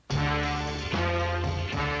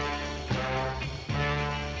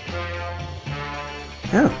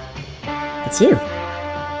Oh, it's you.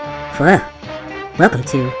 Well, welcome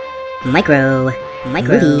to Micro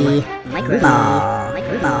Movie,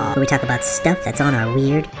 where we talk about stuff that's on our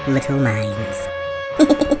weird little minds.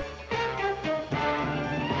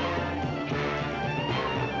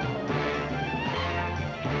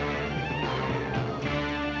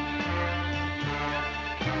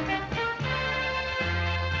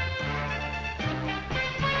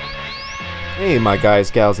 Hey my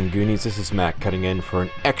guys, gals, and goonies, this is Matt cutting in for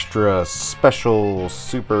an extra special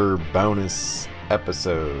super bonus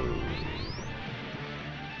episode.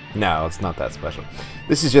 No, it's not that special.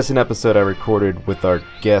 This is just an episode I recorded with our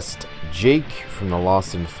guest Jake from the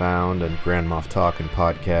Lost and Found and Grand Moff Talkin'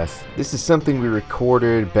 podcast. This is something we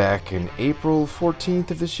recorded back in April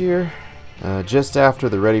 14th of this year, just after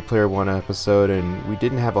the Ready Player One episode, and we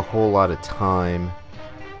didn't have a whole lot of time.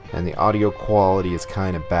 And the audio quality is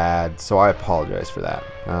kind of bad, so I apologize for that.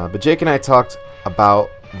 But Jake and I talked about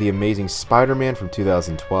The Amazing Spider-Man from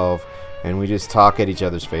 2012, and we just talked at each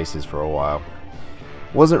other's faces for a while.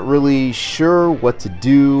 Wasn't really sure what to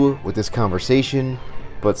do with this conversation,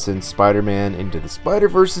 but since Spider-Man Into the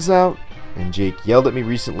Spider-Verse is out, and Jake yelled at me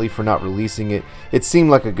recently for not releasing it, it seemed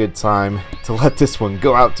like a good time to let this one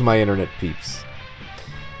go out to my internet peeps.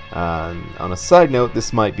 On a side note,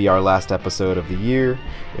 this might be our last episode of the year,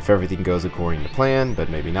 if everything goes according to plan, but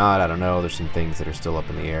maybe not, I don't know, there's some things that are still up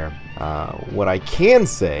in the air. What I can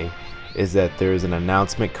say is that there's an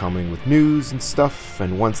announcement coming with news and stuff,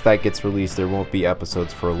 and once that gets released, there won't be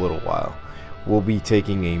episodes for a little while. We'll be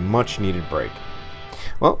taking a much needed break.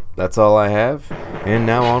 Well, that's all I have, and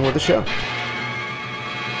now on with the show.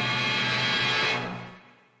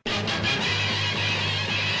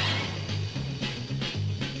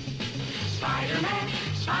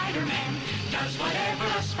 Spider-Man does whatever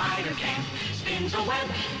a spider can. Spins a web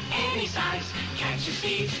any size, catches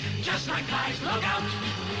thieves just like flies. Look out,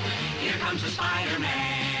 here comes the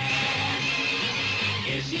Spider-Man.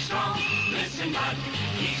 Is he strong? Listen, bud,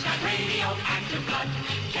 he's got radioactive blood.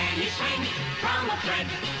 Can he swing from a thread?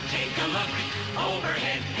 Take a look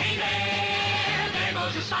overhead. Hey there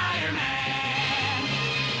goes the Spider-Man.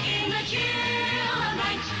 In the chill of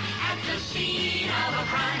night, at the scene of a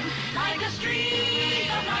crime, like a streak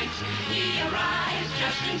of light, he arrives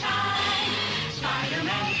just in time.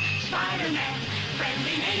 Spider-Man, Spider-Man,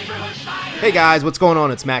 friendly neighborhood Spider-Man. Hey guys, what's going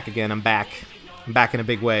on? It's Mac again. I'm back in a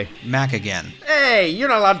big way. Mac again. Hey, you're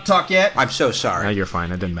not allowed to talk yet. I'm so sorry. No, you're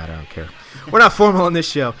fine. It doesn't matter. I don't care. We're not formal on this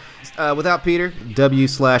show. Without Peter,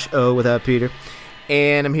 W/O without Peter.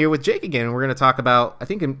 And I'm here with Jake again, and we're going to talk about, I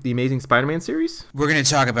think, the Amazing Spider-Man series. We're going to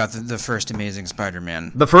talk about the first Amazing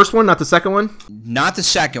Spider-Man. The first one, not the second one? Not the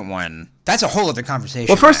second one. That's a whole other conversation.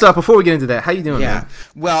 Well, first off, before we get into that, how you doing, man?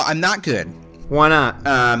 Well, I'm not good. Why not?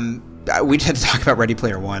 We had to talk about Ready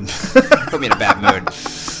Player One. Put me in a bad mood.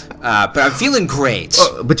 But I'm feeling great.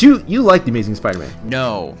 But you like the Amazing Spider-Man.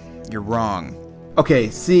 No, you're wrong. Okay,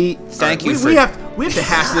 see, Thank you. We have to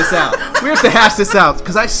hash this out. We have to hash this out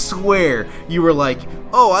because I swear you were like,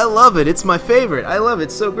 "Oh, I love it. It's my favorite. I love it.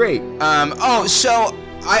 It's so great." So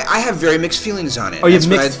I have very mixed feelings on it. Oh, you have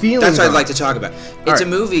mixed feelings. That's what I'd like to talk about. It's a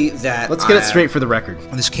movie that let's get it straight for the record.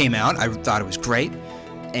 When this came out, I thought it was great,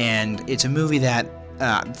 and it's a movie that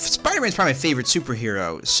Spider-Man's probably my favorite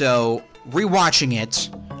superhero. So rewatching it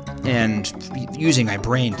and using my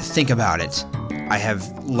brain to think about it, I have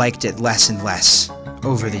liked it less and less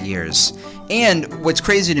over the years. And what's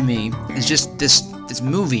crazy to me is just this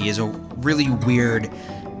movie is a really weird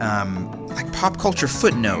like pop culture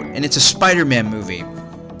footnote, and it's a Spider-Man movie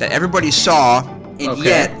that everybody saw, and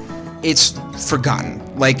yet it's forgotten.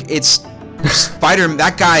 Like it's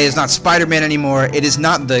that guy is not Spider-Man anymore. It is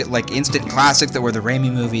not the instant classics that were the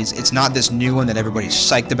Raimi movies. It's not this new one that everybody's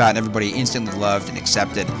psyched about and everybody instantly loved and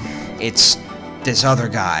accepted. It's this other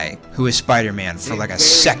guy who is Spider-Man for like a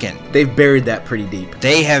second. They've buried that pretty deep.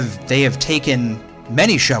 They have taken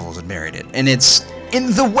many shovels and buried it, and it's and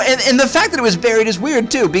the fact that it was buried is weird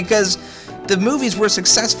too, because the movies were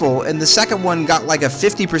successful and the second one got like a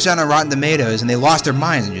 50% on Rotten Tomatoes, and they lost their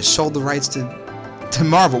minds and just sold the rights to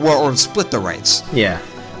Marvel, or split the rights. Yeah.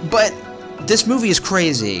 But this movie is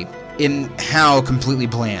crazy in how completely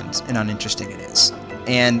bland and uninteresting it is,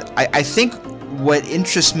 and I think what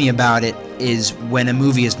interests me about it is when a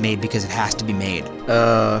movie is made because it has to be made.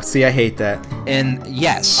 See, I hate that. And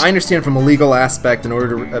yes, I understand from a legal aspect, in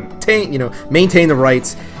order to obtain, maintain the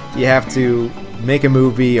rights, you have to make a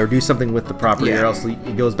movie or do something with the property, or else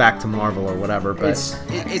it goes back to Marvel or whatever. But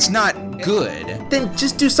it's not good. Then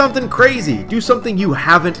just do something crazy. Do something you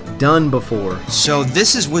haven't done before. So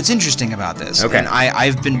this is what's interesting about this. Okay. And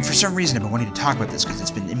I've been, for some reason, I've been wanting to talk about this because it's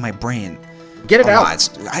been in my brain. Get it out.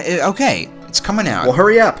 Okay. It's coming out. Well,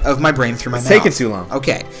 hurry up. Of my brain through my It's mouth. taking too long.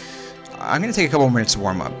 Okay. I'm going to take a couple more minutes to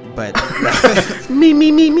warm up, but...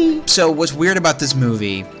 Me. So what's weird about this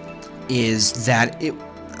movie is that it,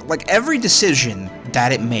 like every decision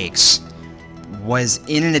that it makes was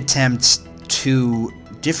in an attempt to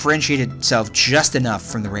differentiate itself just enough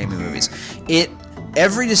from the Raimi movies.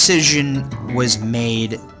 Every decision was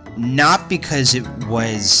made not because it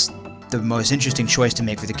was the most interesting choice to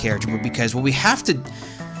make for the character, but because, well, we have to...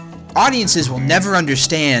 Audiences will never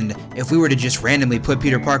understand if we were to just randomly put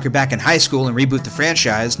Peter Parker back in high school and reboot the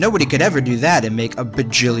franchise. Nobody could ever do that and make $1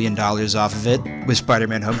 bajillion off of it with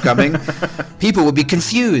Spider-Man Homecoming. People would be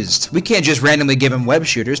confused. We can't just randomly give him web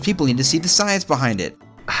shooters. People need to see the science behind it.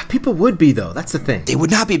 People would be, though. That's the thing. They would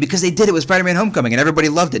not be, because they did it with Spider-Man Homecoming and everybody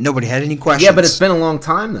loved it. Nobody had any questions. Yeah, but it's been a long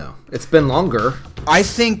time, though. It's been longer. I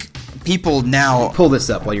think people now... Pull this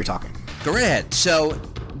up while you're talking. Go right ahead. So...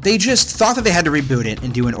 They just thought that they had to reboot it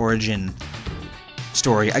and do an origin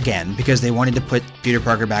story again because they wanted to put Peter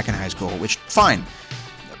Parker back in high school, which, fine.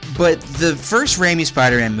 But the first Raimi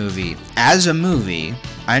Spider-Man movie, as a movie,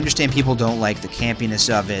 I understand people don't like the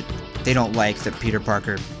campiness of it. They don't like that Peter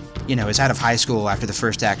Parker, is out of high school after the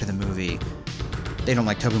first act of the movie. They don't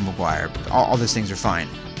like Tobey Maguire. All those things are fine.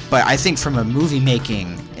 But I think from a movie-making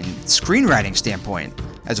and screenwriting standpoint,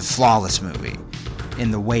 as a flawless movie, in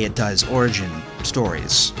the way it does origin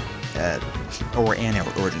stories, or an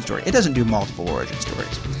origin story. It doesn't do multiple origin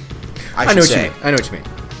stories. I know what you mean.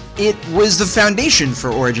 It was the foundation for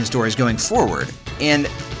origin stories going forward, and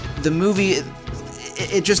the movie,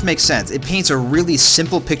 it just makes sense. It paints a really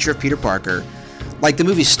simple picture of Peter Parker. Like, the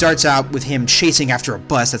movie starts out with him chasing after a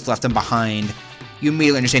bus that's left him behind. You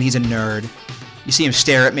immediately understand he's a nerd. You see him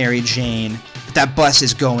stare at Mary Jane. That bus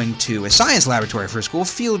is going to a science laboratory for a school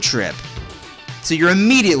field trip. So you're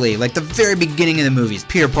immediately, like the very beginning of the movie,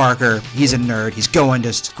 Peter Parker, he's a nerd, he's going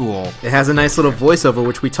to school. It has a nice little voiceover,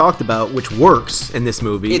 which we talked about, which works in this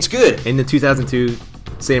movie. It's good. In the 2002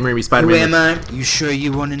 Sam Raimi Spider-Man. Who am I? You sure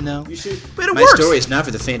you want to know? You should. But it My works. story is not for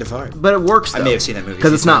the faint of heart. But it works, though. I may have seen that movie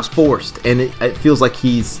because it's not forced, and it feels like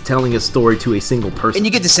he's telling a story to a single person. And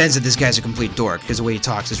you get the sense that this guy's a complete dork, because the way he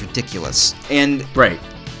talks is ridiculous. And right.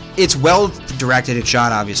 It's well directed, it's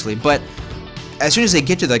shot, obviously, but as soon as they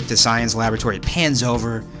get to the science laboratory, it pans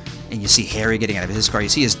over, and you see Harry getting out of his car. You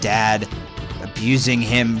see his dad abusing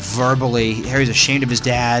him verbally. Harry's ashamed of his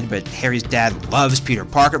dad, but Harry's dad loves Peter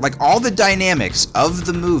Parker. Like, all the dynamics of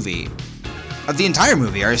the movie, of the entire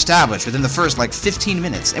movie, are established within the first, 15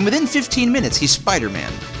 minutes. And within 15 minutes, he's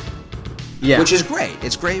Spider-Man. Yeah. Which is great.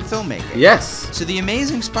 It's great filmmaking. Yes. So The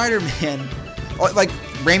Amazing Spider-Man,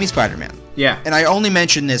 Raimi Spider-Man. Yeah. And I only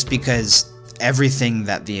mention this because everything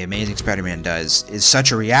that The Amazing Spider-Man does is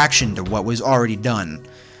such a reaction to what was already done.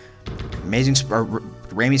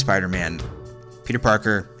 Raimi Spider-Man, Peter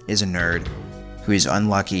Parker is a nerd who is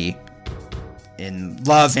unlucky in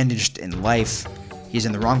love and just in life. He's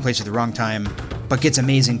in the wrong place at the wrong time, but gets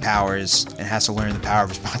amazing powers and has to learn the power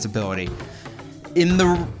of responsibility. In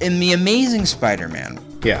the Amazing Spider-Man,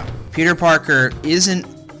 yeah, Peter Parker isn't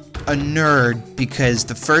a nerd because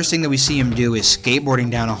the first thing that we see him do is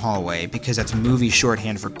skateboarding down a hallway, because that's movie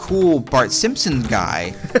shorthand for cool Bart Simpson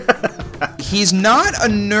guy. He's not a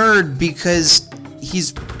nerd because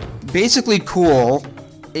he's basically cool.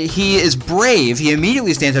 He is brave. He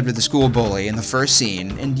immediately stands up to the school bully in the first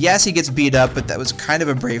scene. And yes, he gets beat up, but that was kind of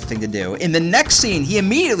a brave thing to do. In the next scene, he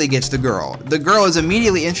immediately gets the girl. The girl is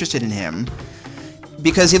immediately interested in him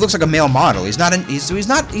because he looks like a male model. He's not a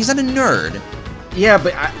nerd. Yeah,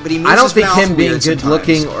 but he I don't think him being weird good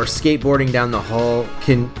looking or skateboarding down the hall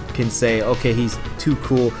can say, okay, he's too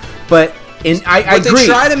cool. But I agree. They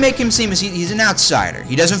try to make him seem as he's an outsider.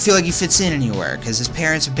 He doesn't feel like he fits in anywhere because his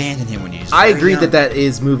parents abandoned him when he was very agree young. that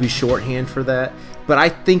is movie shorthand for that. But I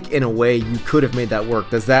think in a way you could have made that work.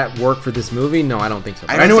 Does that work for this movie? No, I don't think so.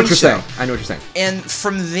 I know what you're saying. I know what you're saying. And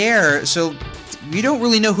from there, so you don't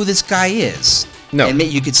really know who this guy is. No. And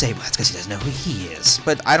you could say, well, that's because he doesn't know who he is.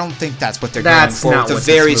 But I don't think that's what they're going for. Not the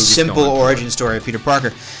very simple origin story of Peter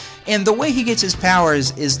Parker. And the way he gets his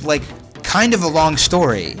powers is kind of a long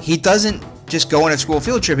story. He doesn't just go on a school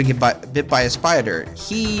field trip and get bit by a spider.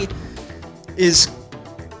 He is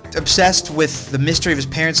obsessed with the mystery of his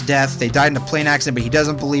parents' death. They died in a plane accident, but he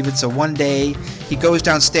doesn't believe it. So one day he goes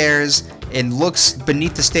downstairs and looks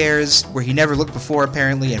beneath the stairs where he never looked before,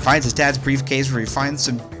 apparently, and finds his dad's briefcase where he finds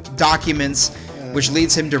some documents, which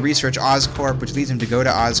leads him to research Oscorp, which leads him to go to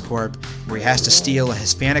Oscorp, where he has to steal a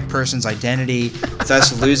Hispanic person's identity,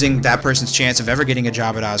 thus losing that person's chance of ever getting a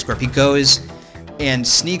job at Oscorp. He goes and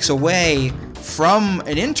sneaks away from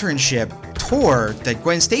an internship tour that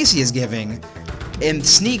Gwen Stacy is giving and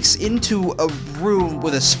sneaks into a room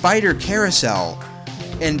with a spider carousel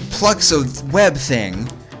and plucks a web thing.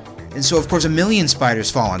 And so, of course, a million spiders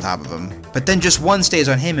fall on top of him. But then just one stays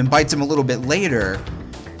on him and bites him a little bit later.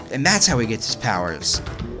 And that's how he gets his powers.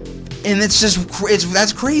 And it's just,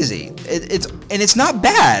 that's crazy. It's not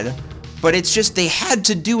bad, but it's just they had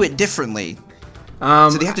to do it differently.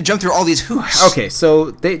 So they have to jump through all these hoops. Okay,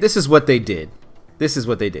 so this is what they did.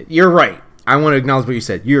 You're right. I want to acknowledge what you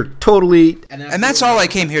said. You're totally... And that's all I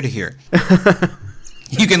came here to hear.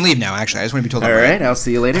 You can leave now, actually. I just want to be told All right, I'll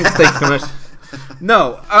see you later. Thank you so much.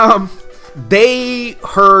 No, they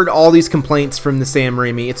heard all these complaints from the Sam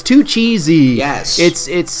Raimi. It's too cheesy. Yes.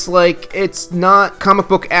 It's like, it's not comic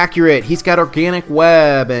book accurate. He's got organic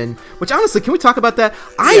web, and which honestly, can we talk about that?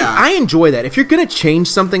 I enjoy that. If you're gonna change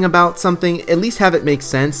something about something, at least have it make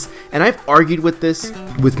sense. And I've argued with this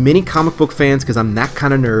with many comic book fans because I'm that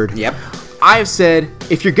kind of nerd. Yep. I've said,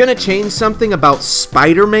 if you're gonna change something about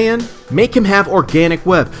Spider-Man, make him have organic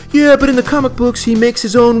web. Yeah, but in the comic books, he makes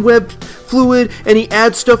his own web fluid, and he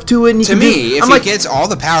adds stuff to it. And to me, if he gets all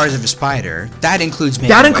the powers of a spider, that includes making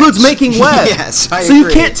web. That includes making web. Yes, I agree. So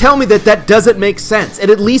you can't tell me that doesn't make sense. It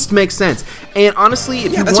at least makes sense. And honestly,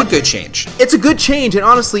 if you that's want... a good change. It's a good change, and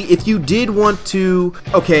honestly, if you did want to...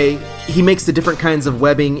 Okay, he makes the different kinds of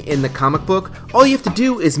webbing in the comic book. All you have to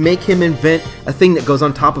do is make him invent a thing that goes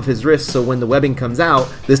on top of his wrist, so when the webbing comes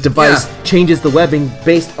out, this device changes the webbing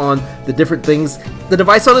based on the different things, the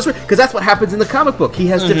device on his wrist, because that's what happens in the comic book. He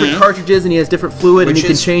has different cartridges, and he has different fluid, and he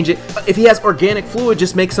can change it. If he has organic fluid,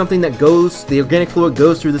 just make something that the organic fluid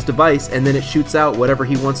goes through this device, and then it shoots out whatever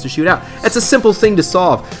he wants to shoot out. That's a simple thing to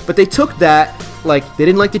solve, but they took that, like, they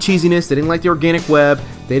didn't like the cheesiness, they didn't like the organic web,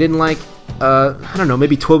 they didn't like, I don't know,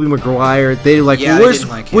 maybe Tobey Maguire. They like,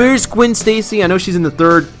 where's Gwen Stacy? I know she's in the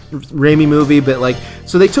third Raimi movie, but like,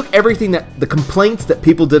 so they took everything the complaints that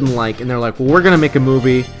people didn't like, and they're like, well, we're gonna make a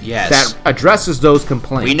movie that addresses those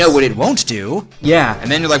complaints. We know what it won't do. Yeah. And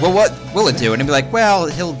then you're like, well, what will it do? And it'd be like, well,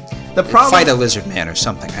 he'll fight a lizard man or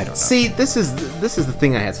something. I don't know. See, this is the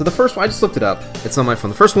thing I had. So the first one, I just looked it up. It's on my phone.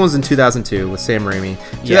 The first one was in 2002 with Sam Raimi.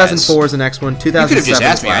 2004 is the next one. 2007. You could have just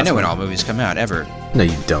asked me. I know when all movies come out ever. No,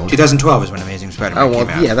 you don't. 2012 is when Amazing Spider-Man came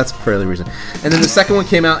out. Yeah, that's fairly recent. And then the second one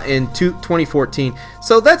came out in 2014.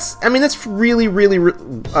 So that's really, really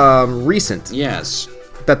recent. Yes.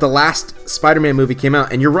 That the last Spider-Man movie came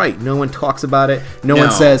out, and you're right. No one talks about it. No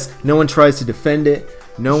one tries to defend it.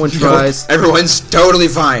 No one tries. Everyone's totally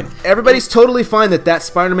fine. Everybody's totally fine that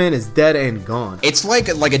Spider-Man is dead and gone. It's like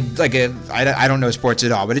a I don't know sports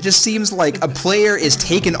at all, but it just seems like a player is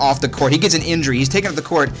taken off the court. He gets an injury. He's taken off the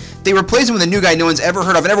court. They replace him with a new guy no one's ever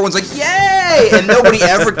heard of, and everyone's like, yay! And nobody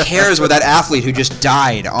ever cares about that athlete who just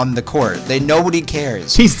died on the court. Nobody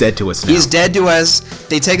cares. He's dead to us now. He's dead to us.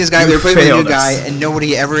 They take this guy, they replace him with a new guy, and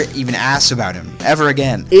nobody ever even asks about him ever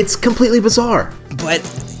again. It's completely bizarre. But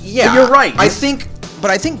yeah, but you're right. I think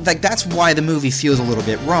like that's why the movie feels a little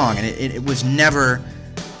bit wrong, and it was never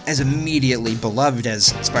as immediately beloved as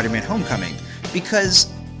Spider-Man: Homecoming,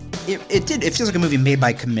 because it feels like a movie made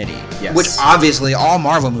by committee, which obviously all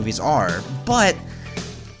Marvel movies are. But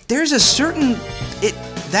there's a certain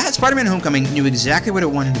that Spider-Man: Homecoming knew exactly what it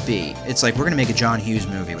wanted to be. It's like, we're gonna make a John Hughes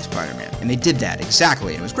movie with Spider-Man, and they did that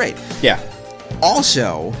exactly, and it was great. Yeah.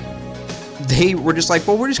 Also, they were just like,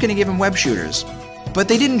 well, we're just gonna give him web shooters. But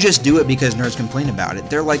they didn't just do it because nerds complain about it.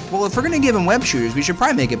 They're like, well, if we're going to give him web shooters, we should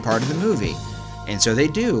probably make it part of the movie. And so they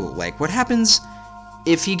do. Like, what happens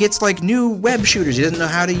if he gets, like, new web shooters? He doesn't know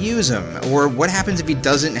how to use them. Or what happens if he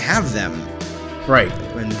doesn't have them? Right.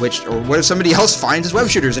 Or what if somebody else finds his web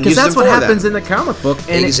shooters and uses them for them? Because that's what happens in the comic book.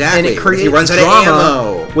 And exactly. And it creates he runs out drama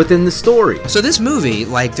of ammo within the story. So this movie,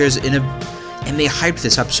 like, and they hyped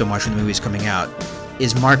this up so much when the movie's coming out,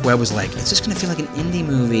 is Mark Webb was like, it's just going to feel like an indie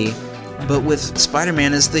movie, but with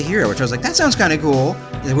Spider-Man as the hero, which I was like, that sounds kind of cool.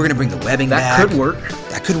 We're going to bring the webbing back. That could work.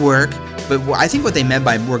 That could work. But I think what they meant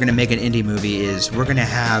by we're going to make an indie movie is we're going to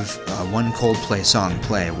have one Coldplay song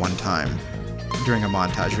play at one time during a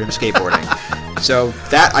montage of him skateboarding. So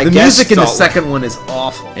that, I guess... The music in the second one is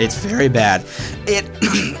awful. It's very bad.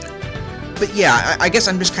 But yeah, I guess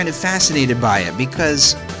I'm just kind of fascinated by it,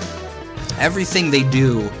 because everything they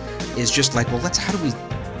do is just like, well, how do we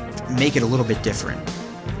make it a little bit different?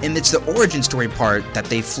 And it's the origin story part that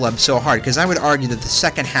they flub so hard, because I would argue that the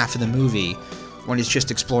second half of the movie, when it's just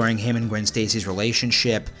exploring him and Gwen Stacy's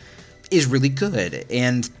relationship, is really good.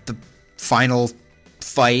 And the final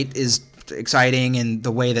fight is exciting, and the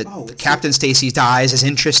way that Captain Stacy dies is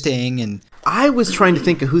interesting. And I was trying to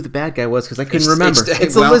think of who the bad guy was, because I couldn't remember.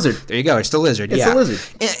 It's a lizard. There you go. It's the lizard. It's a lizard.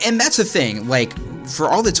 And that's the thing. Like, for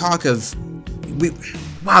all the talk of...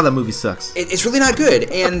 Wow, that movie sucks. It's really not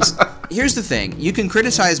good. And here's the thing. You can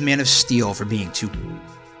criticize Man of Steel for being too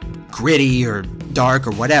gritty or dark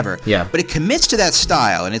or whatever. Yeah. But it commits to that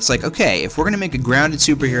style, and it's like, okay, if we're going to make a grounded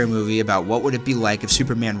superhero movie about what would it be like if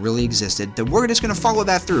Superman really existed, then we're just going to follow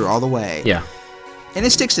that through all the way. Yeah. And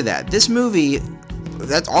it sticks to that. This movie,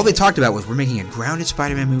 that's all they talked about was we're making a grounded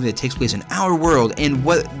Spider-Man movie that takes place in our world, and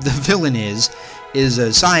what the villain is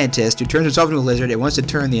a scientist who turns himself into a lizard and wants to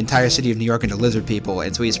turn the entire city of New York into lizard people,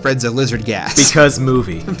 and so he spreads a lizard gas. Because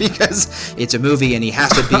movie. Because it's a movie and he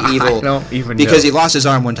has to be evil. I don't even because know. he lost his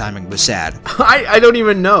arm one time and was sad. I don't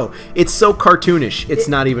even know. It's so cartoonish. It's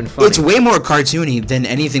not even funny. It's way more cartoony than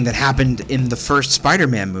anything that happened in the first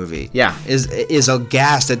Spider-Man movie. Yeah. Is a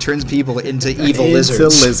gas that turns people into evil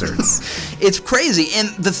lizards. Into lizards. It's crazy. And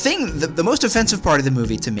the thing, the most offensive part of the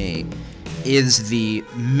movie to me is the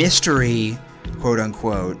mystery, quote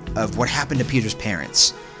unquote, of what happened to Peter's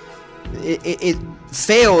parents. It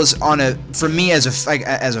fails for me as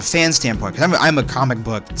a fan standpoint, because I'm a comic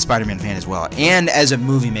book Spider-Man fan as well, and as a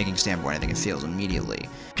movie making standpoint, I think it fails immediately.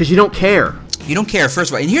 Because you don't care. You don't care, first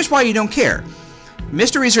of all, and here's why you don't care.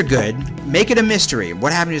 Mysteries are good. Make it a mystery.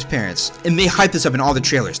 What happened to his parents? And they hype this up in all the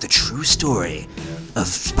trailers. The true story of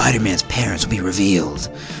Spider-Man's parents will be revealed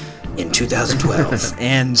in 2012.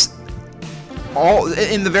 And all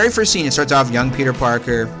in the very first scene, it starts off young Peter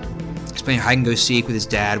Parker. He's playing hide and go seek with his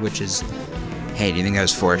dad, which is, hey, do you think that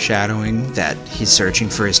was foreshadowing that he's searching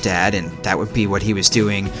for his dad, and that would be what he was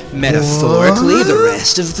doing metaphorically the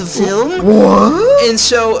rest of the film? What? And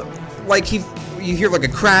so, like, you hear like a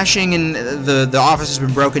crashing, and the office has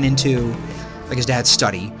been broken into, like his dad's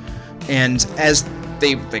study, and as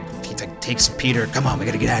he takes Peter, come on, we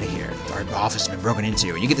gotta get out of here. Our office has been broken into,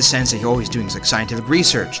 and you get the sense that he's always doing like scientific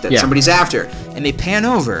research that somebody's after, and they pan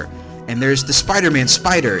over. And there's the Spider-Man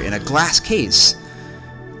spider in a glass case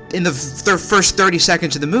in the first 30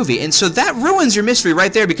 seconds of the movie. And so that ruins your mystery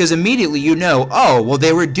right there, because immediately you know, oh, well,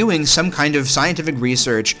 they were doing some kind of scientific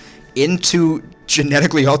research into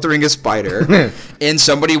genetically altering a spider, and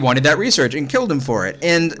somebody wanted that research and killed him for it.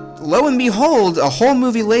 And lo and behold, a whole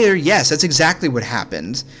movie later, yes, that's exactly what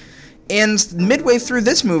happened. And midway through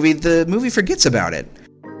this movie, the movie forgets about it.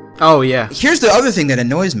 Oh, yeah. Here's the other thing that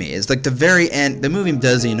annoys me, is like the very end, the movie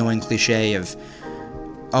does the annoying cliche of,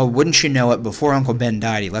 oh, wouldn't you know it, before Uncle Ben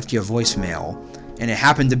died, he left you a voicemail. And it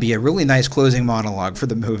happened to be a really nice closing monologue for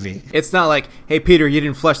the movie. It's not like, hey, Peter, you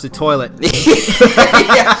didn't flush the toilet.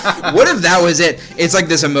 Yeah. What if that was it? It's like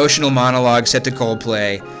this emotional monologue set to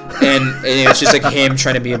Coldplay. And it's just like him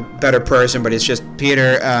trying to be a better person, but it's just,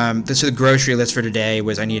 Peter, this is the grocery list for today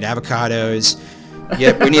was I need avocados.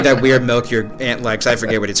 Yep, we need that weird milk your aunt likes. I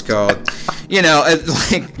forget what it's called. You know,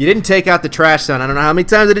 like... You didn't take out the trash, son. I don't know how many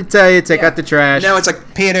times I did tell you, take out the trash. No, it's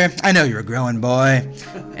like, Peter, I know you're a growing boy,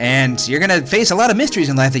 and you're going to face a lot of mysteries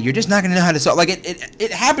in life that you're just not going to know how to solve. Like,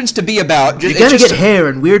 it happens to be about... You're going to get hair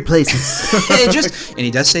in weird places. And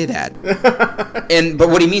he does say that. But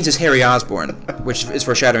what he means is Harry Osborn, which is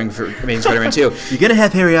foreshadowing for Amazing Spider-Man 2. You're going to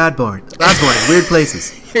have Harry Osborn in weird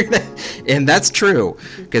places. And that's true,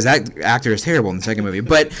 because that actor is terrible in the second movie.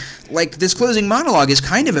 But like this closing monologue is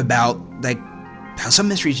kind of about like how some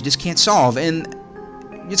mysteries you just can't solve, and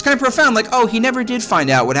it's kind of profound. Like, oh, he never did find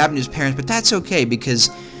out what happened to his parents, but that's okay, because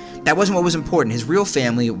that wasn't what was important. His real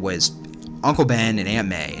family was Uncle Ben and Aunt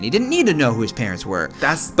May, and he didn't need to know who his parents were.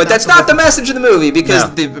 That's not the message of the movie, because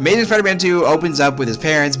the Amazing Spider-Man 2 opens up with his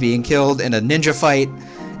parents being killed in a ninja fight.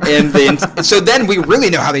 And so then we really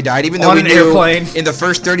know how they died, even though we knew in the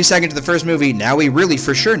first 30 seconds of the first movie. Now we really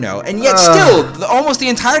for sure know. And yet still, almost the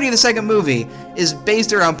entirety of the second movie is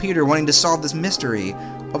based around Peter wanting to solve this mystery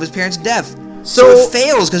of his parents' death. So it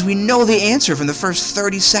fails because we know the answer from the first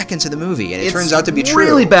 30 seconds of the movie, and it turns out to be true. It's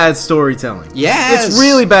really bad storytelling. Yes. It's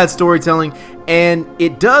really bad storytelling, and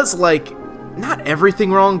it does, like, not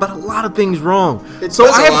everything wrong, but a lot of things wrong. So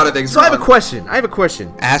I have a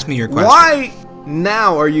question. Ask me your question. Why...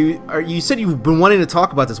 Now you said you've been wanting to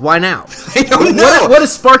talk about this. Why now? I don't know. What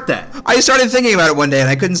has sparked that? I started thinking about it one day and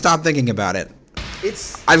I couldn't stop thinking about it.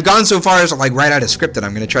 I've gone so far as to like write out a script that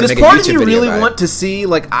I'm going to try to make a YouTube video about it. Does part of you really want to see,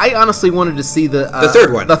 like, I honestly wanted to see the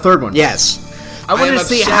third one. The third one. Yes. I wanted to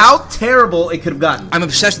see how terrible it could have gotten. I'm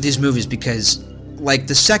obsessed with these movies because like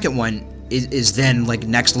the second one is then like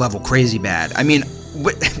next level crazy bad. I mean,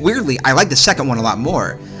 weirdly, I like the second one a lot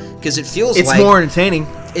more because it feels it's more entertaining.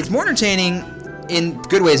 It's more entertaining in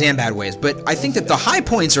good ways and bad ways, but I think that the high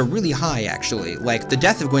points are really high, actually. Like, the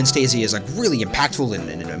death of Gwen Stacy is, like, really impactful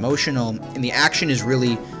and emotional, and the action is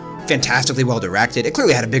really fantastically well directed. It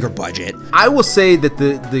clearly had a bigger budget. I will say that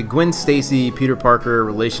the Gwen Stacy, Peter Parker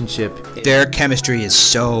relationship... Their chemistry is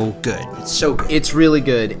so good. It's so good. It's really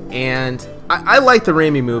good, and I like the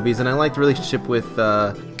Raimi movies, and I like the relationship with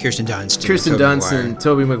Kirsten Dunst. Kirsten Tobey Dunst Maguire. and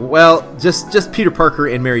Tobey Maguire. Well, just Peter Parker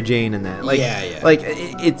and Mary Jane and that. Like, Yeah. Like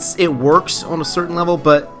it works on a certain level,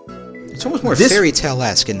 but It's almost more This- fairy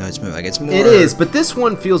tale-esque in those movies. Like it's more. it is. But this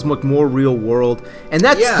one feels more real world, and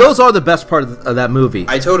Yeah. those are the best part of that movie.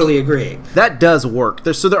 I totally agree. That does work.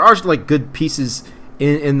 There are like good pieces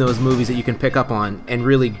in those movies that you can pick up on and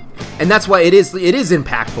really, and that's why it is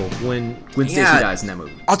impactful when Stacy dies in that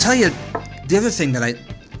movie. I'll tell you, the other thing that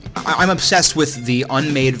I'm obsessed with the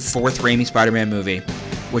unmade fourth Raimi Spider-Man movie,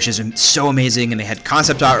 which is so amazing, and they had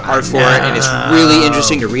concept art for it, and it's really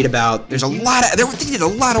interesting to read about. They did a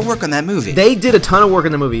lot of work on that movie. They did a ton of work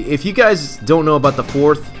in the movie. If you guys don't know about the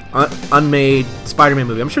fourth unmade Spider-Man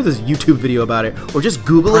movie, I'm sure there's a YouTube video about it, or just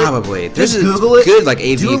Google it. Probably. Just There's a Google it. good, like,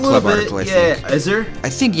 AV Do a little Club bit, article, I yeah, think. is there? I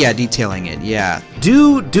think, yeah, detailing it, yeah.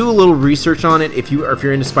 Do a little research on it if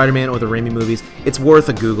you're into Spider-Man or the Raimi movies. It's worth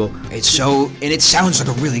a Google. It's so, and it sounds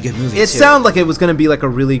like a really good movie, It too. sounded like it was going to be like a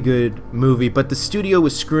really good movie, but the studio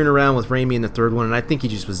was screwing around with Raimi in the third one, and I think he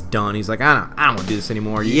just was done. He's like, I don't want to do this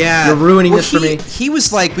anymore. You're ruining this for me. He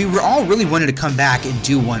was like, we were all really wanted to come back and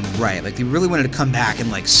do one right. Like, they really wanted to come back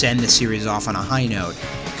and, like, send the series off on a high note.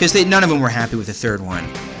 Because none of them were happy with the third one.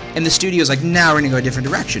 And the studio's like, now we're going to go a different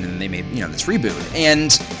direction. And they made, this reboot.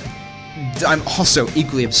 And I'm also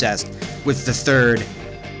equally obsessed with the third,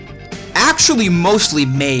 actually mostly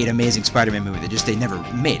made Amazing Spider-Man movie that they never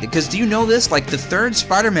made. Because do you know this? Like, the third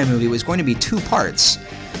Spider-Man movie was going to be 2 parts.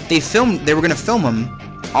 They were going to film them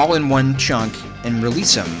all in one chunk and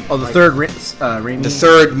release them. Oh, the third Raimi? The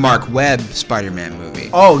third Mark Webb Spider-Man movie.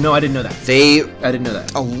 Oh, no, I didn't know that. I didn't know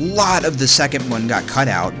that. A lot of the second one got cut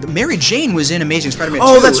out. Mary Jane was in Amazing Spider-Man 2.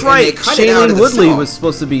 Oh, that's and right. they cut it out of Shailene the Woodley film. was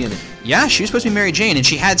supposed to be in it. Yeah, she was supposed to be Mary Jane, and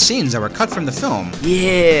she had scenes that were cut from the film. Yeah.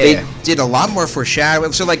 They did a lot more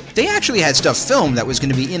foreshadowing. So, like, they actually had stuff filmed that was going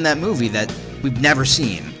to be in that movie that we've never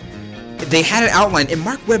seen. They had it outlined, and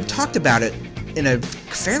Mark Webb talked about it in a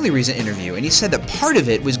fairly recent interview, and he said that part of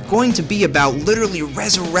it was going to be about literally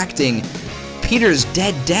resurrecting Peter's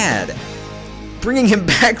dead dad, bringing him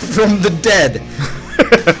back from the dead.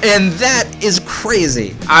 And that is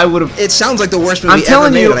crazy. It sounds like the worst movie I'm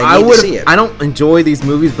telling ever made, you, and I need to see it. I don't enjoy these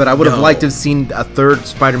movies, but I would have No. liked to have seen a third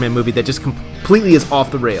Spider-Man movie that just completely is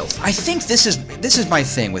off the rails. I think this is my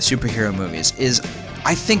thing with superhero movies, is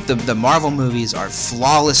I think the Marvel movies are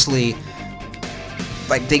flawlessly,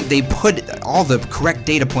 like, they put all the correct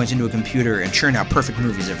data points into a computer and churn out perfect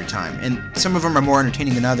movies every time. And some of them are more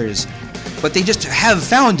entertaining than others, but they just have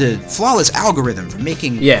found a flawless algorithm for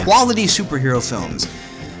making quality superhero films.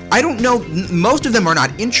 I don't know, most of them are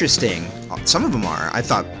not interesting. Some of them are. I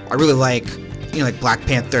really like, like Black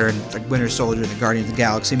Panther and like Winter Soldier and the Guardians of the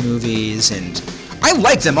Galaxy movies, and I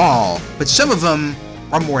like them all, but some of them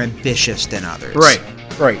are more ambitious than others.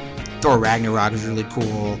 Right. Thor Ragnarok is really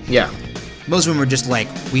cool. Yeah. Most of them were just like,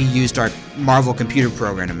 we used our Marvel computer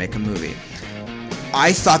program to make a movie.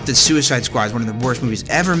 I thought that Suicide Squad is one of the worst movies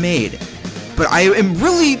ever made, but I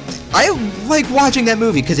like watching that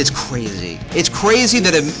movie because it's crazy. It's crazy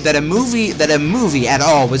that a movie at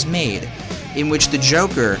all was made in which the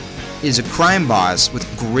Joker is a crime boss with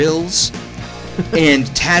grills and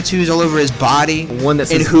tattoos all over his body. One that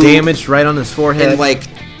says damaged right on his forehead. And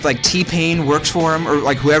like T-Pain works for him, or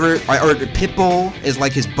like whoever, or Pitbull is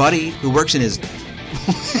like his buddy who works in his.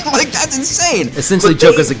 Like, that's insane. Essentially,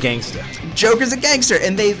 Joker's a gangster. Joker's a gangster,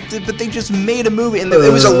 and they just made a movie, and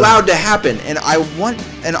it was allowed to happen. And I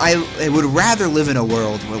would rather live in a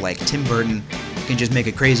world where, like, Tim Burton can just make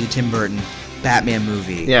a crazy Tim Burton Batman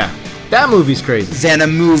movie. Yeah, that movie's crazy. Than a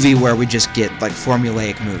movie where we just get like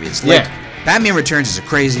formulaic movies. Like, Batman Returns is a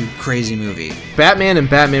crazy, crazy movie. Batman and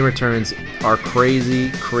Batman Returns are crazy.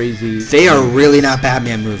 They are really not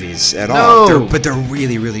Batman movies at all. But they're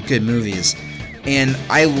really, really good movies. And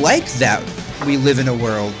I like that we live in a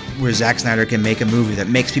world where Zack Snyder can make a movie that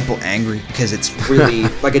makes people angry because it's really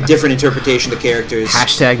like a different interpretation of the characters.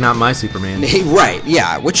 Hashtag not my Superman. Right,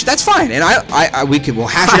 yeah, which that's fine. And we'll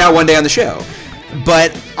hash it out one day on the show.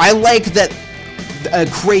 But I like that a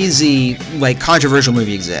crazy, like, controversial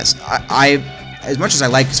movie exists. I as much as I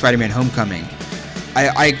like Spider-Man Homecoming,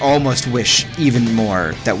 I almost wish even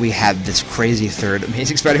more that we had this crazy third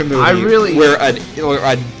Amazing Spider-Man movie where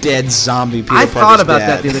a dead zombie Peter I Parker's thought about dad.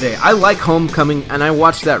 that the other day. I like Homecoming, and I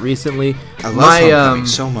watched that recently, I love Homecoming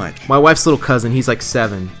so much. My wife's little cousin, he's like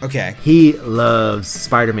 7. Okay. He loves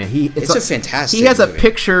Spider-Man. It's a fantastic He has movie. a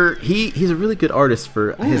picture. He's a really good artist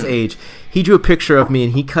for his age. He drew a picture of me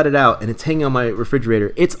and he cut it out and it's hanging on my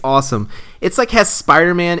refrigerator. It's awesome. It's like has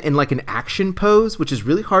Spider-Man in like an action pose, which is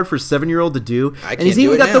really hard for a 7-year-old to do. And he's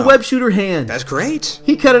even got the web shooter hand. That's great.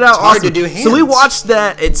 He cut it out. It's hard to do hands. So we watched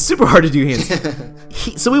that. It's super hard to do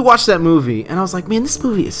hands. So we watched that movie and I was like, man, this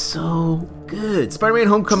movie is so good. Spider-Man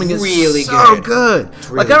Homecoming is really so good. It's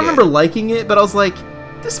Like really I remember good. liking it, but I was like,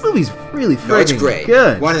 this movie's really No, it's friggin' great.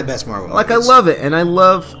 good. One of the best Marvel movies. Like I love it, and I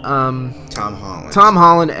love Tom Holland. Tom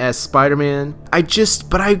Holland as Spider-Man. I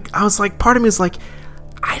was like, part of me is like,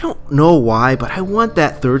 I don't know why, but I want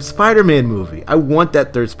that third Spider-Man movie. I want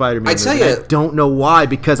that third Spider-Man I movie. tell you- I don't know why,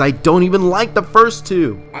 because I don't even like the first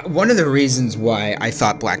two. One of the reasons why I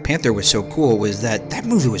thought Black Panther was so cool was that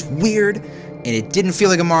movie was weird, and it didn't feel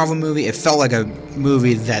like a Marvel movie. It felt like a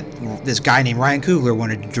movie that this guy named Ryan Coogler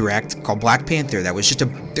wanted to direct called Black Panther. That was just a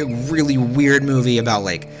really weird movie about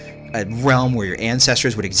like a realm where your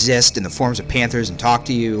ancestors would exist in the forms of panthers and talk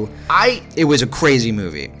to you. It was a crazy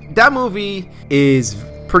movie. That movie is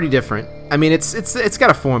pretty different. I mean, it's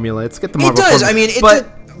got a formula. It's got the Marvel It does. formula. I mean,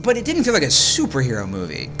 but it didn't feel like a superhero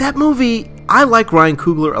movie. that movie, I like Ryan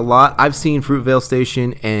Coogler a lot. I've seen Fruitvale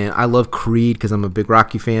Station, and I love Creed because I'm a big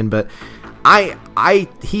Rocky fan. But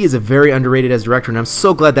he is a very underrated as director, and I'm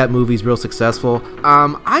so glad that movie's real successful.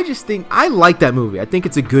 I just think I like that movie. I think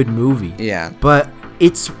it's a good movie. Yeah. But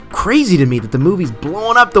it's crazy to me that the movie's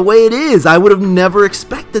blowing up the way it is. I would have never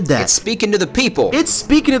expected that. It's speaking to the people. It's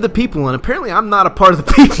speaking to the people, and apparently I'm not a part of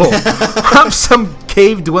the people. I'm some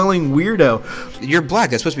cave-dwelling weirdo. You're black.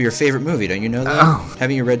 That's supposed to be your favorite movie. Don't you know that? Oh.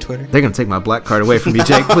 Haven't you read Twitter? They're going to take my black card away from me,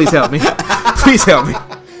 Jake. Please help me. Please help me.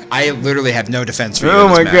 I literally have no defense for you. Oh in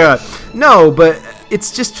this my matter. god. No, but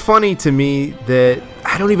it's just funny to me that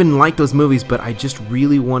I don't even like those movies, but I just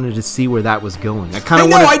really wanted to see where that was going. I kind I of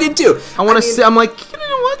know, wanted. I did too. I want to mean, see. I'm like, you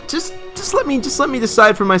know what? Just let me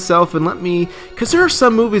decide for myself and let me, because there are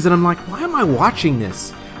some movies that I'm like, why am I watching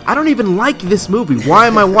this? I don't even like this movie. Why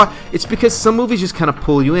am I watching? It's because some movies just kind of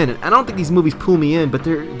pull you in, and I don't think these movies pull me in, but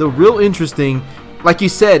they're real interesting. Like you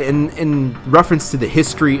said, in reference to the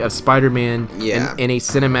history of Spider-Man Yeah. in a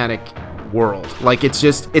cinematic world. Like,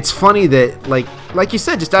 it's funny that, like you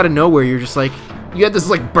said, just out of nowhere, you're just like, you had this,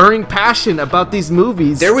 like, burning passion about these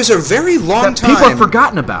movies There was a very long that time. people have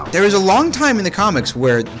forgotten about. There was a long time in the comics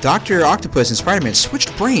where Dr. Octopus and Spider-Man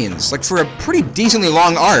switched brains, like for a pretty decently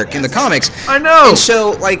long arc in the comics. I know. And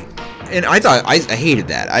so, like, and I thought I hated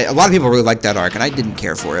that. A lot of people really liked that arc, and I didn't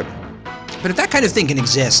care for it. But if that kind of thing can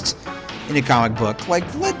exist in a comic book, like,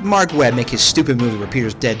 let Mark Webb make his stupid movie where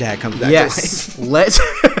Peter's dead dad comes back Yes, to life.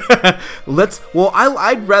 let's. Well,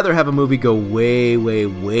 I'd rather have a movie go way, way,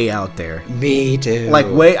 way out there, Me too. like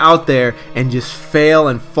way out there, and just fail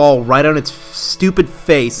and fall right on its stupid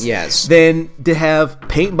face. Yes. Than to have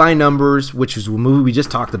Paint by Numbers, which is a movie we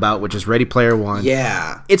just talked about, which is Ready Player One.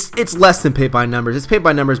 Yeah. It's less than Paint by Numbers. It's Paint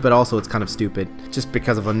by Numbers, but also it's kind of stupid just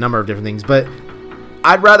because of a number of different things. But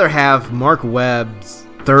I'd rather have Mark Webb's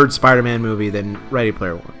third Spider-Man movie than Ready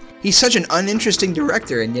Player One. He's such an uninteresting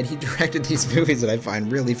director, and yet he directed these movies that I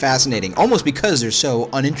find really fascinating, almost because they're so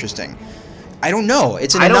uninteresting. I don't know.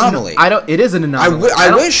 It's an anomaly. It is an anomaly.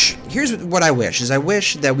 I wish. Here's what I wish: I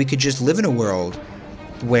wish that we could just live in a world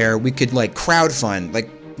where we could like crowdfund. Like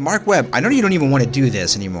Mark Webb, I know you don't even want to do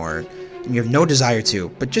this anymore, and you have no desire to,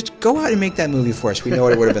 but just go out and make that movie for us. We know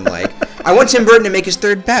what it would have been like. I want Tim Burton to make his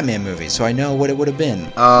third Batman movie, so I know what it would have been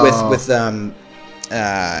with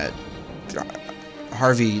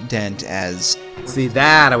Harvey Dent as See,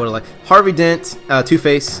 that I would have liked. Harvey Dent,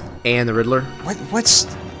 Two-Face, and the Riddler. what's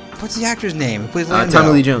the actor's name? Who plays Lando?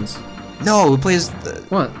 Tommy Lee Jones. No, who plays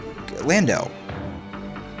What? Lando?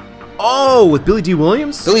 Oh, with Billy D.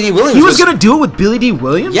 Williams? Billy D. Williams. He was going to do it with Billy D.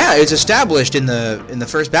 Williams? Yeah, it's established in the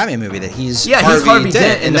first Batman movie that he's Yeah, he's Harvey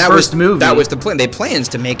Dent in the that first was, movie. That was the plan. They plans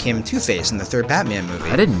to make him Two-Face in the third Batman movie.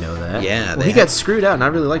 I didn't know that. Yeah, Well, they he had- got screwed out, and I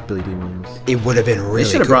really like Billy D. Williams. It would have been really They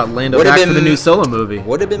should have cool. brought Lando Would have back for the been- new Solo movie.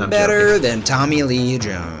 Would have been No, I'm better joking. than Tommy Lee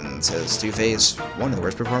Jones as Two-Face, one of the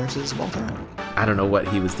worst performances of all time. I don't know what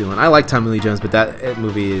he was doing. I like Tommy Lee Jones, but that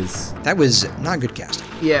movie is... That was not good casting.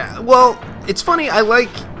 Yeah, well, it's funny. I like...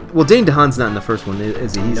 Well, Dane DeHaan's not in the first one,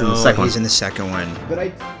 is he? He's in the second he's one. in the second one.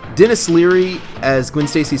 But Dennis Leary as Gwen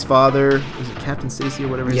Stacy's father. Is it Captain Stacy or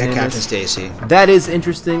whatever his Yeah, name Captain is? Stacy. That is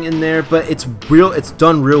interesting in there, but it's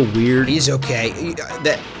done real weird. He's okay.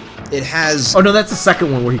 It has Oh no, that's the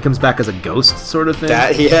second one where he comes back as a ghost sort of thing.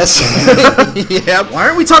 that. Yes. Yep. Why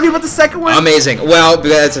aren't we talking about the second one? Amazing. Well,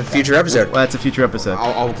 that's a future episode. Well, that's a future episode.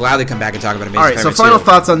 I'll gladly come back and talk about Amazing All right, so Spider-Man final 2.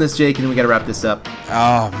 thoughts on this, Jake, and then we got to wrap this up.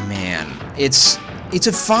 Oh man, It's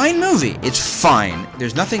a fine movie. It's fine.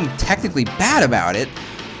 There's nothing technically bad about it,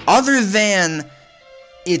 other than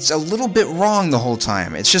it's a little bit wrong the whole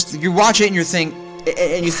time. It's just you watch it and you think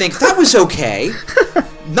that was okay.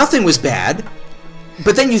 Nothing was bad.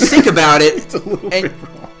 But then you think about it, It's a little bit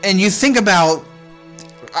wrong. and you think about.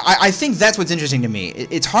 I think that's what's interesting to me.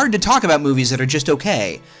 It's hard to talk about movies that are just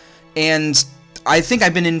okay, and I think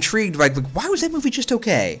I've been intrigued by why was that movie just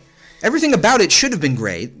okay? Everything about it should have been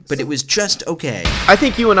great, but it was just okay. I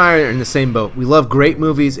think you and I are in the same boat. We love great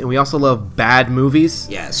movies, and we also love bad movies.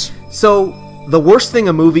 Yes. So the worst thing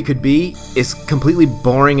a movie could be is completely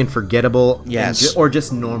boring and forgettable. Yes. Or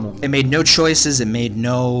just normal. It made no choices. It made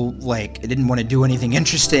no, it didn't want to do anything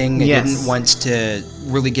interesting. It Yes. didn't want to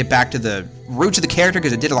really get back to the roots of the character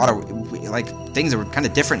because it did a lot of, things that were kind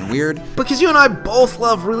of different and weird. Because you and I both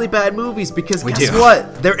love really bad movies because We guess do.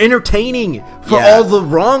 what? They're entertaining for Yeah. all the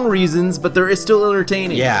wrong reasons, but they're still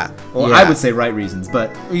entertaining. Yeah. Well, Yeah. I would say right reasons, but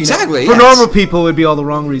Exactly, for yes. normal people, it would be all the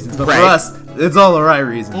wrong reasons, but for Right. us, it's all the right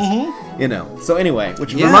reasons. So anyway,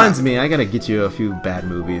 which Yeah. reminds me, I gotta get you a few bad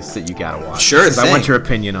movies that you gotta watch. Sure 'cause I thing. want your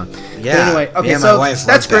opinion on. Yeah. But anyway, okay, Me and so my wife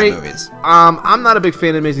that's love bad great. movies. I'm not a big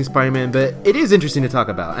fan of Amazing Spider-Man, but it is interesting to talk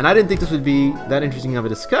about, and I didn't think this would be that interesting of a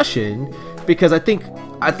discussion because I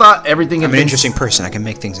thought everything had I'm an been interesting person. I can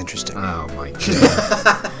make things interesting. Oh my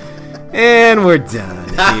god. And we're done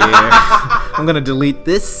here. I'm gonna delete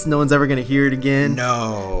this. No one's ever gonna hear it again.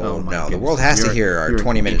 No, Oh my no. The goodness. world has to You're- hear our you're an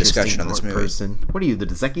 20-minute interesting discussion on this movie. Person. What are you, the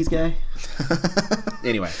Dezekis guy?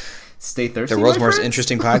 Anyway, stay thirsty. The world's my most friends.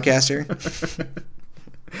 interesting podcaster.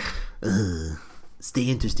 Stay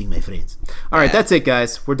interesting, my friends. All right, that's it,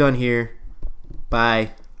 guys. We're done here. Bye.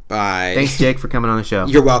 Bye. Thanks, Jake, for coming on the show.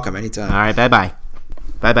 You're welcome anytime. All right, bye-bye.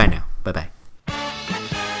 Bye-bye now. Bye-bye.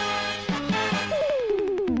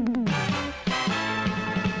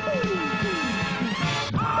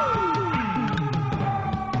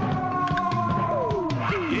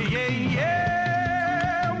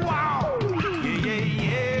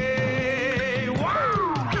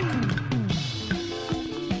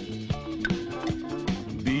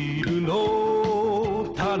ビル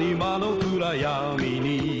の谷間の暗闇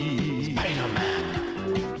に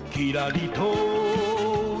キラリ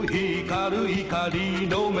と光る光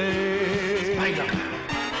の目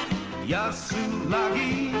安ら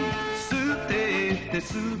ぎ捨てて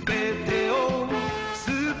すべてを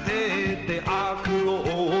捨てて悪を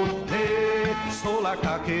追って空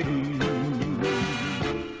かける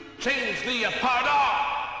Change the apart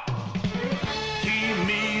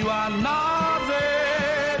君はなぜ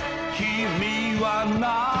君は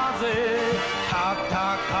なぜ戦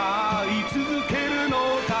い続けるの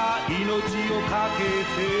か命をかけ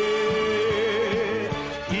て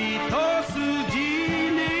一筋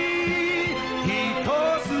に一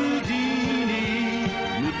筋に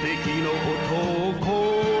無敵の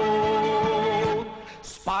男ス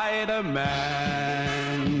パイダーマ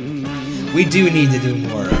ン We do need to do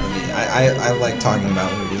more. I like talking about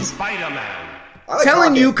movies. スパイダーマン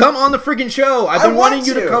Telling you, come on the freaking show. I've been wanting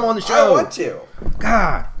you to come on the show. to.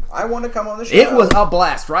 God. I want to come on the show. It was a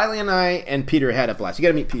blast. Riley and I and Peter had a blast. You got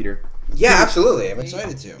to meet Peter. Yeah, absolutely. I'm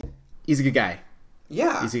excited to. He's a good guy.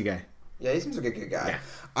 Yeah. He's a good guy. Yeah, he seems like a good guy. Yeah.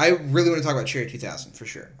 I really want to talk about Cherry 2000 for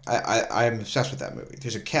sure. I'm obsessed with that movie.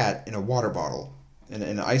 There's a cat in a water bottle, in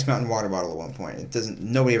an Ice Mountain water bottle at one point.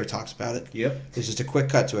 Nobody ever talks about it. Yep. There's just a quick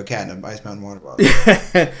cut to a cat in an Ice Mountain water bottle.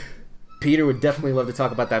 Peter would definitely love to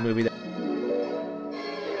talk about that movie.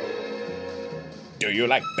 Do you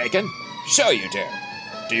like bacon? Sure you do.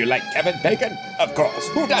 Do you like Kevin Bacon? Of course,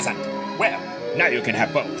 who doesn't? Well, now you can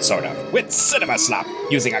have both, sort of, with Cinema Slop,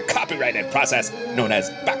 using a copyrighted process known as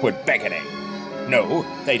backward baconing. No,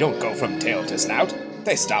 they don't go from tail to snout.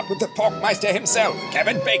 They start with the Porkmeister himself,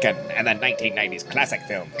 Kevin Bacon, and the 1990s classic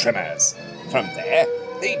film Tremors. From there,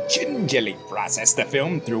 they gingerly process the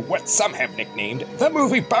film through what some have nicknamed the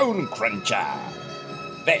movie Bone Cruncher.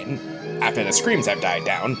 Then, after the screams have died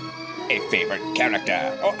down, a favorite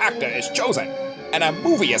character or actor is chosen, and a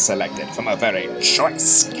movie is selected from a very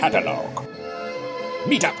choice catalog.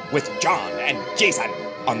 Meet up with John and Jason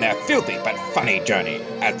on their filthy but funny journey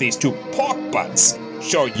as these two pork butts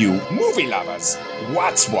show you movie lovers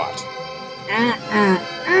what's what.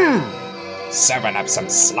 Serving up some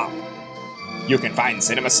slop. You can find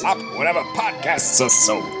Cinema Slop wherever podcasts are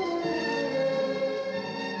sold.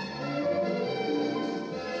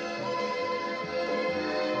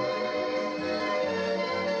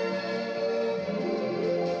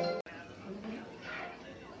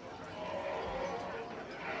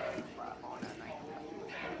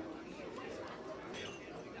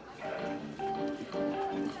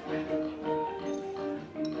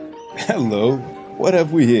 Hello, what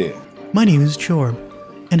have we here? My name is Jorb.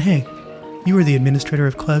 And hey, you are the administrator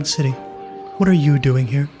of Cloud City. What are you doing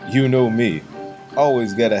here? You know me.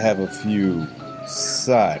 Always gotta have a few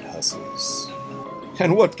side hustles.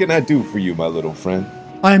 And what can I do for you, my little friend?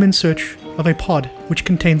 I am in search of a pod which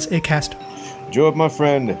contains a cast. Jorb, my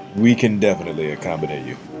friend, we can definitely accommodate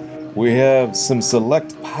you. We have some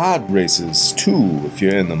select pod races, too, if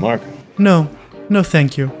you're in the market. No,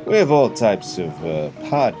 thank you. We have all types of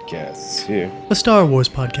podcasts here. A Star Wars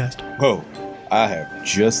podcast. Oh, I have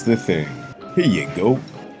just the thing. Here you go.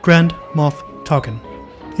 Grand Moff Tarkin.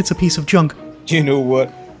 It's a piece of junk. You know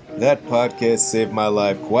what? That podcast saved my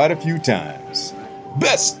life quite a few times.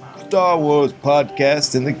 Best Star Wars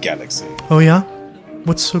podcast in the galaxy. Oh yeah?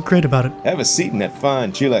 What's so great about it? Have a seat in that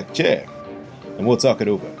fine chillax chair, and we'll talk it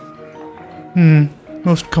over.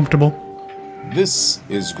 Most comfortable. This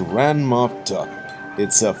is Grand Moff Tarkin.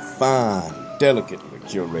 It's a fine, delicately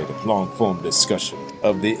curated long-form discussion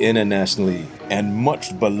of the internationally and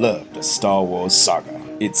much beloved Star Wars saga.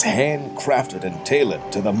 It's handcrafted and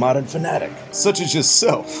tailored to the modern fanatic, such as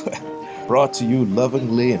yourself. Brought to you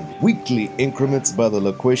lovingly in weekly increments by the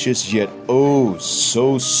loquacious yet oh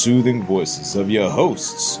so soothing voices of your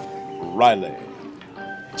hosts, Riley,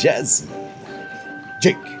 Jasmine,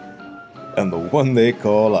 Jake, and the one they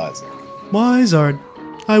call Isaac. Wizard.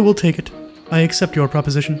 I will take it. I accept your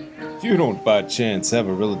proposition. You don't by chance have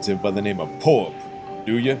a relative by the name of Porb,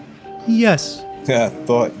 do you? Yes. I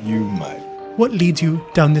thought you might. What leads you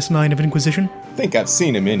down this line of inquisition? Think I've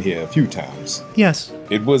seen him in here a few times. Yes.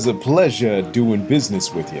 It was a pleasure doing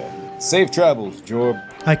business with you. Safe travels, Jorb.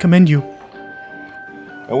 I commend you.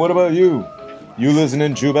 And what about you? You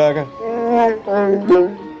listening, Chewbacca?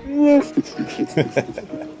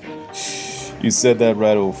 You said that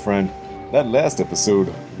right, old friend. That last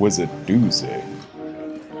episode was a doozy.